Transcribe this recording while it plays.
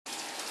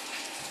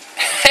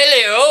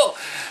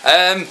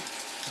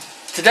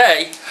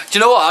Today, do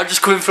you know what? I'm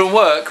just coming from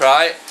work,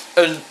 right?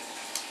 And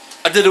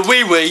I did a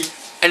wee-wee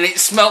and it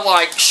smelled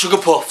like sugar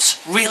puffs.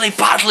 Really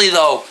badly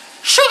though.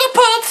 Sugar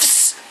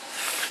puffs!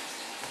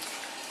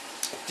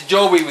 Did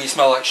your wee-wee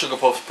smell like sugar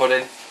puffs,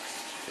 Pudding?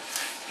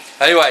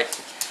 Anyway,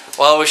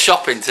 while I was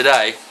shopping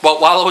today, well,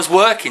 while I was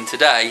working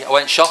today, I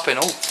went shopping.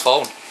 Oh,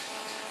 phone.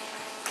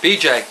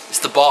 BJ, it's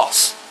the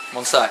boss.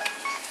 One sec.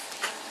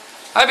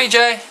 Hi,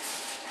 BJ.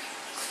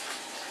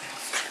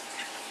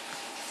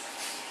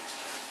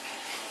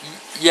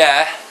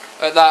 Yeah,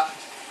 at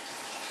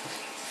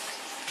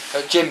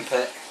gym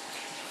pit.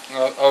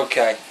 Oh,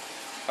 okay.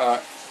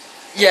 Alright.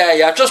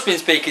 Yeah, I've just been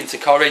speaking to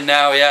Corinne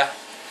now, yeah.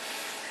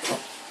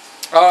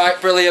 Alright,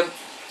 brilliant.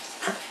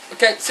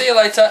 Okay, see you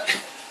later.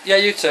 Yeah,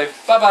 you too.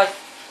 Bye-bye.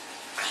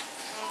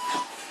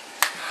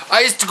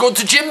 I used to go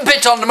to gym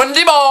pit on the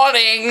Monday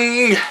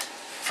morning.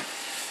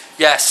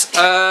 Yes,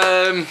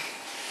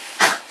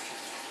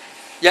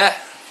 yeah,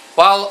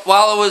 while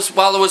I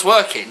was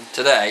working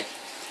today,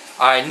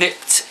 I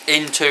nipped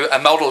into a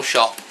model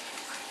shop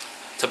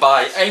to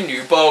buy a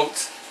new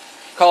boat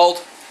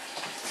called,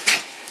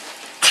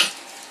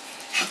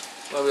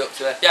 where are we up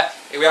to there? Yeah,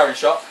 here we are in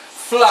shop.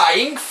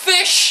 Flying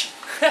Fish.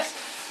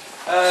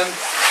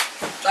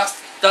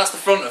 That's the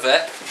front of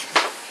it,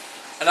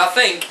 and I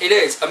think it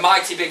is a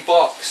mighty big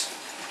box.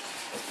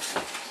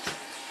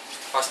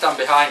 If I stand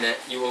behind it,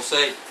 you will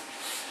see.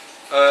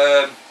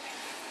 But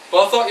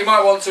I thought you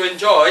might want to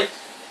enjoy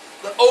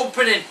the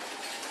opening.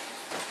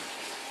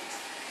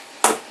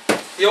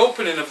 The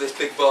opening of this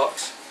big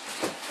box.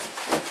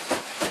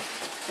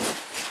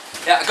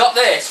 Yeah, I got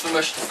this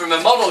from a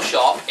model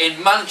shop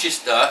in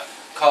Manchester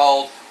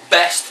called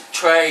Best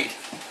Trade,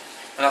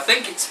 and I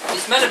think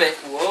it's meant to be.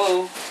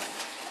 Whoa!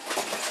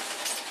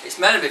 It's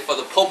meant to be for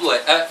the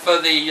public,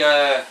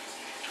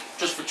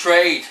 just for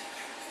trade.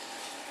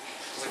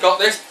 So I got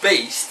this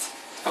beast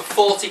for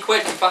 40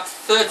 quid. In fact,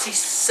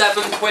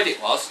 37 quid it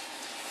was.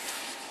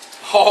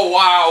 Oh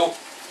wow!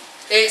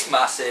 It's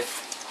massive.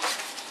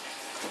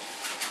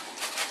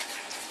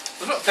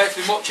 There's not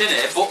actually much in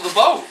here, but the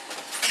boat.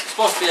 It's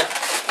supposed to be a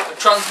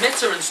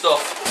transmitter and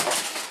stuff,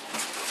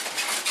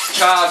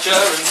 charger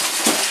and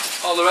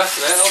all the rest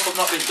of it. I hope I've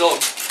not been done.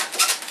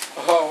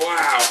 Oh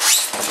wow!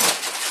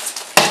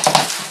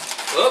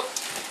 Look.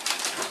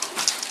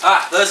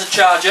 Ah, there's a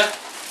charger.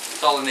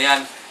 It's all in the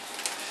end.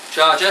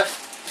 Charger.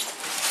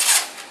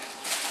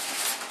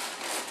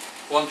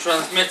 One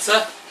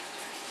transmitter.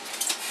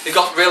 They've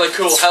got really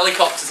cool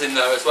helicopters in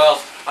there as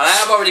well. And I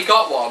have already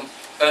got one.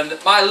 And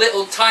my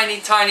little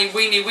tiny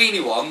weeny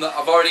one that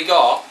I've already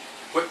got,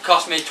 which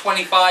cost me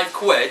 25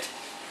 quid,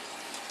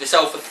 they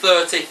sell for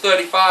 30,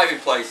 35 in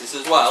places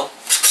as well,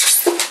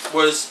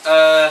 was,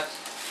 oh,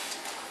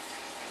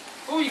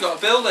 you got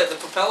to build it, the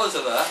propellers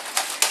are there.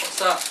 What's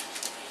that?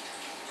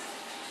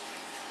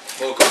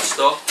 More good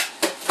stuff.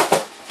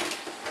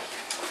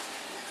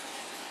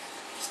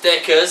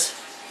 Stickers.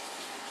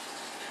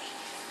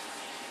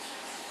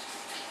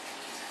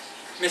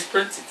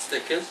 Misprinted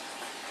stickers.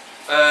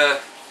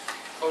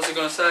 What was I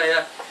going to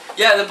say?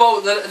 Yeah, the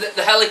boat,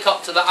 the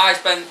helicopter that I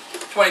spent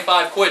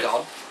 25 quid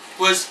on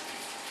was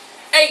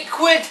 8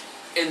 quid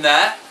in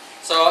there.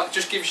 So it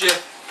just gives you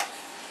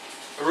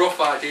a rough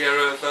idea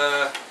of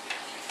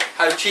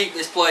how cheap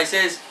this place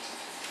is.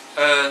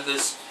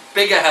 There's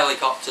bigger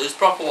helicopters,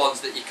 proper ones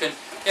that you can.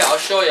 Yeah, I'll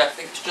show you. I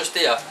think it's just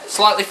here.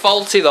 Slightly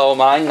faulty though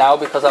mine now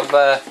because I've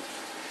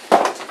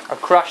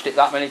crashed it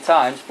that many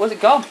times. Where's it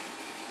gone?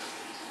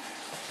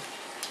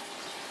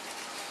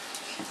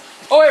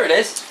 Oh, here it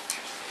is.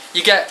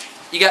 You get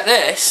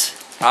this,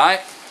 right?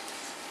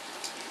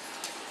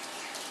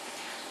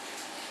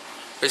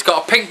 It's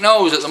got a pink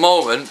nose at the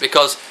moment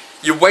because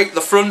you weight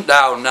the front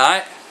down,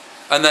 right?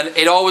 And then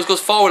it always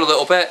goes forward a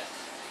little bit.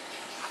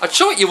 I'd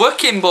show it you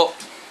working, but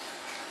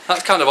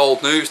that's kind of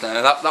old news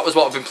now. That was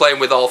what I've been playing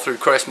with all through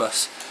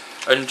Christmas.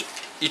 And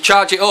you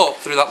charge it up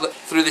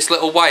through this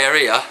little wire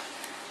here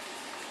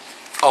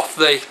off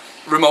the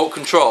remote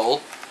control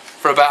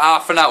for about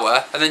half an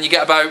hour, and then you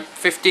get about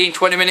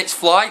 15-20 minutes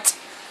flight.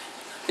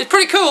 It's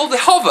pretty cool. They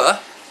hover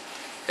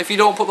if you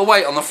don't put the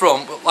weight on the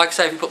front, but like I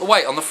say, if you put the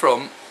weight on the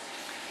front,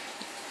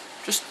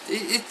 just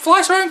it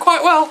flies around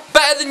quite well.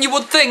 Better than you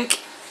would think.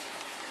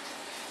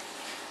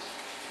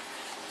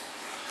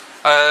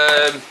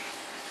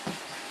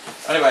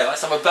 Anyway,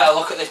 let's have a better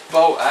look at this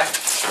boat, eh?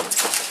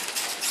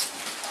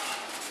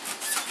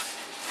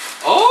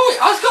 Oh,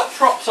 it has got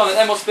props on it.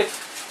 There must be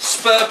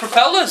spur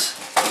propellers.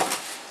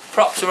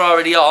 Props are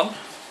already on.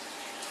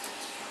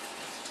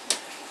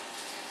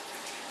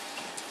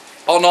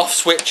 On-off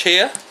switch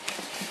here.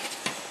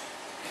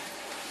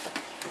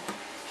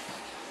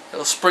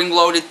 Little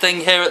spring-loaded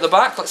thing here at the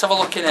back. Let's have a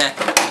look in here.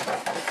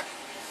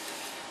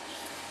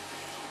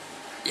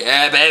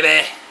 Yeah,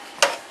 baby.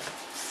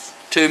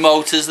 2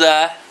 motors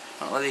there. I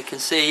don't know whether you can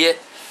see it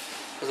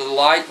because of the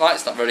light.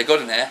 Light's not very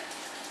good in here.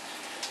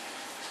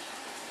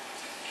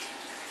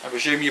 I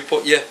presume you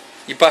put your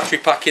battery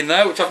pack in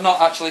there, which I've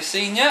not actually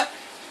seen yet.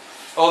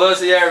 Oh, there's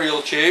the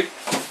aerial tube.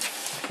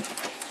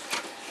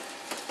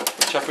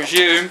 which I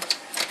presume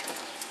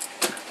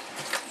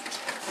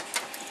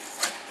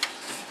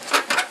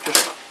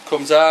just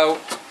comes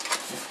out,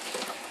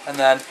 and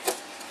then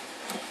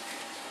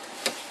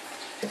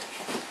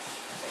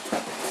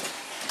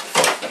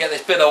you get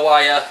this bit of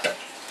wire,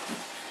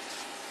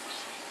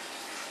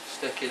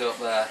 stick it up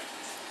there.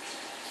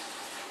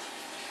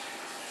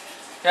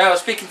 Yeah, I was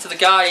speaking to the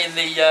guy in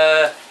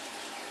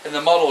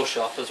the model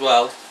shop as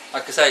well.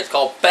 Like I say, it's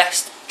called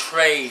Best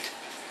Trade.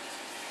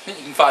 I think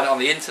you can find it on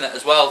the internet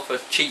as well for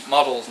cheap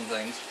models and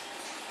things.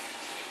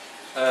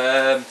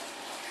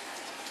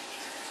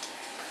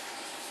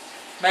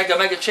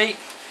 Mega cheap.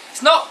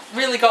 It's not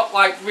really got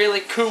like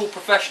really cool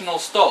professional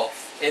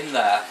stuff in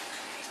there.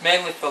 It's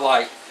mainly for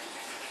like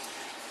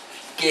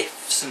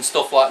gifts and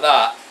stuff like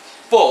that.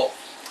 But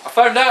I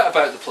found out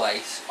about the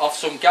place off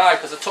some guy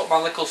because I took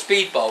my little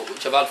speedboat,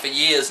 which I've had for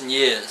years and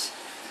years,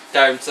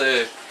 down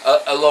to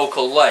a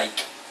local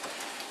lake,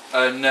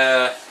 and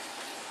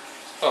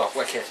oh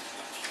wicked,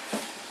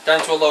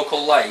 down to a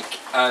local lake,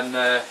 and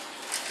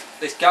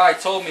this guy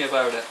told me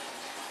about it,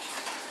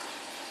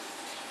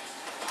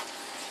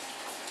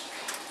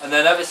 and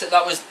then ever since,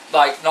 that was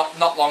like not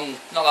that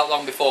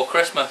long before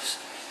Christmas,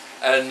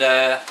 and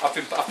I've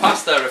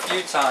passed there a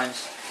few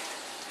times.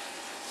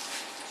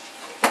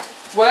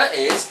 Where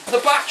is the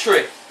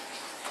battery?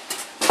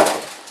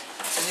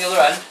 On the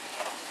other end.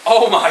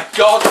 Oh my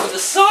god, look at the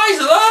size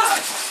of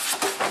that!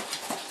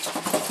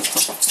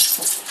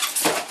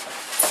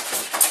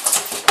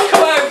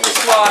 Come out, you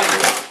swine!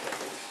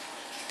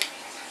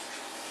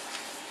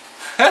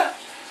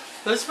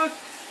 This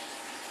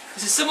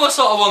is a similar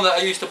sort of one that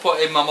I used to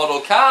put in my model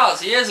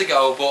cars years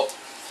ago, but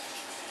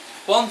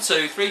 1,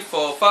 2, 3,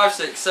 4, 5,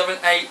 6, 7,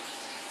 8,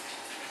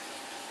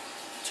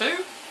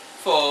 2,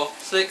 4,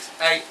 6,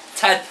 8,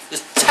 10.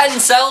 There's 10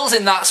 cells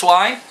in that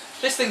swine.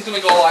 This thing's going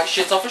to go like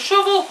shit off a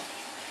shovel.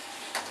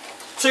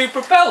 2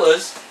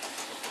 propellers,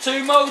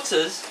 2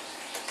 motors.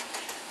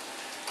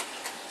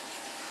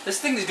 This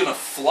thing is going to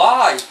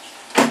fly.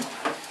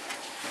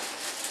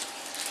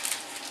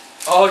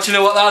 Oh, do you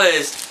know what that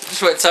is?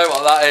 Just wait to tell you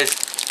what that is.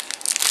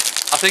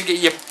 I think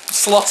you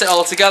slot it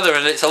all together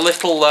and it's a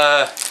little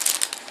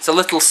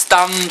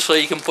stand so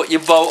you can put your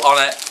boat on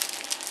it.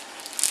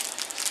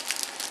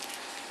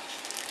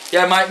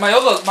 Yeah, my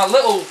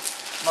little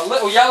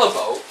yellow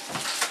boat,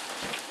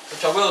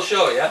 which I will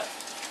show you,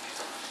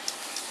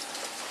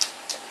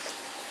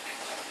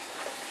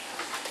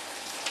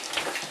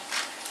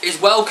 is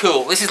well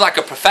cool. This is like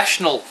a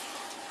professional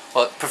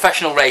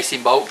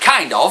racing boat,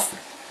 kind of.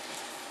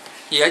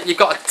 Yeah, you've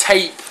got to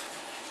tape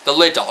the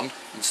lid on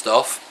and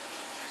stuff,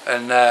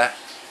 and that's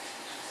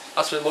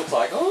what it looks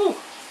like. Oh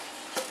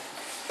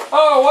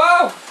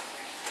wow!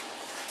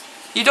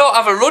 You don't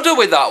have a rudder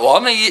with that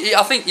one.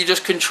 I think you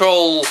just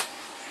control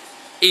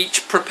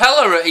each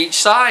propeller at each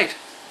side.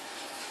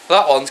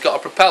 That one's got a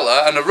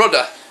propeller and a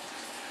rudder,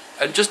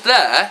 and just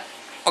there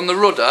on the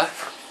rudder,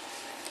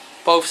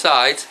 both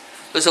sides,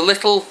 there's a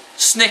little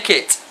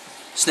snicket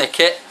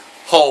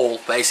hole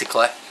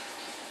basically.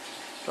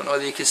 Don't know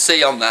whether you can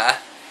see on there.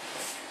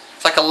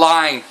 It's like a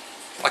line,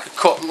 like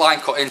a line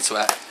cut into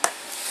it,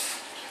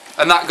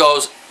 and that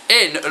goes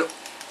in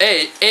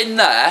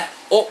there,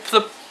 up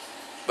the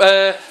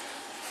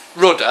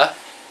rudder,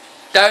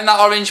 down that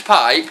orange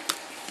pipe,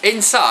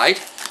 inside,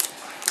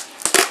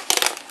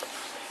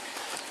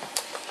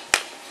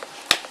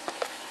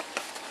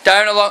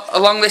 down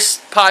along this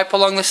pipe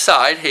along this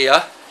side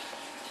here,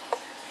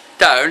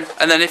 down,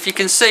 and then if you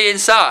can see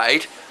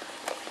inside,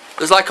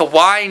 there's like a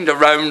wind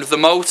around the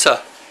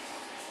motor,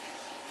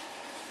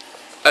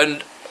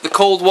 and the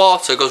cold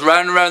water goes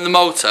round and round the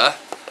motor,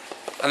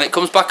 and it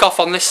comes back off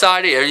on this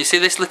side here, and you see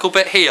this little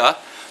bit here,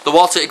 the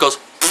water, it goes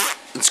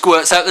and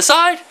squirts out the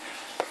side.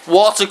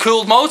 Water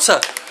cooled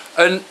motor.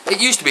 And it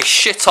used to be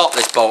shit hot,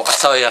 this boat, I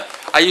tell you.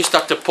 I used to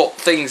have to put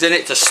things in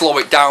it to slow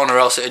it down, or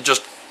else it would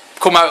just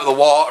come out of the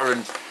water.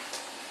 And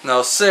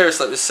no,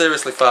 seriously, it was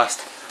seriously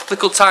fast.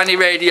 Little tiny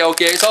radio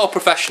gear, it's all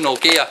professional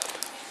gear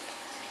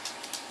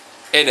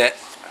in it.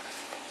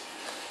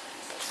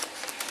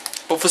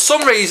 But for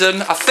some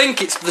reason, I think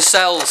it's the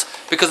cells,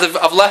 because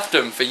I've left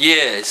them for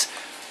years,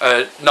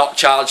 not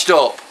charged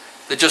up.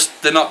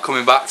 They're not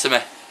coming back to me.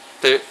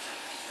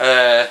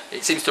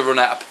 It seems to run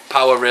out of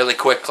power really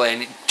quickly,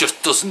 and it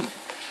just doesn't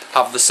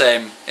have the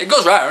same. It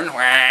goes round,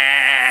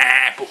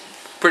 but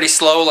pretty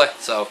slowly.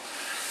 So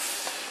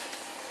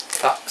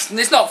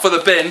it's not for the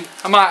bin.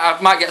 I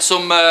might get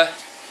some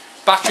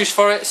batteries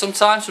for it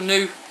sometime. Some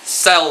new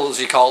cells,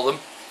 you call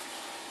them,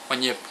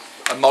 when you're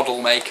a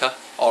model maker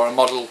or a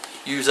model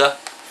user.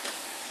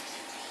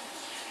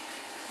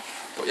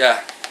 But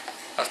yeah,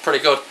 that's pretty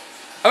good.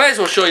 I may as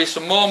well show you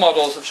some more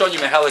models. I've shown you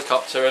my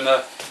helicopter, and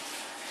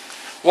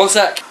one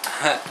sec.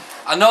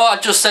 I know I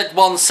just said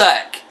 1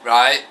 sec,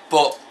 right?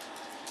 But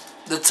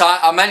the time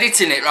I'm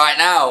editing it right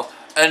now,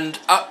 and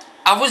I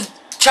was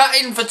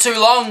chatting for too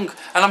long,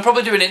 and I'm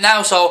probably doing it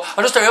now. So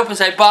I'll just hurry up and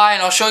say bye,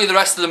 and I'll show you the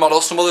rest of the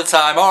models some other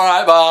time. All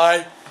right,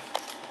 bye.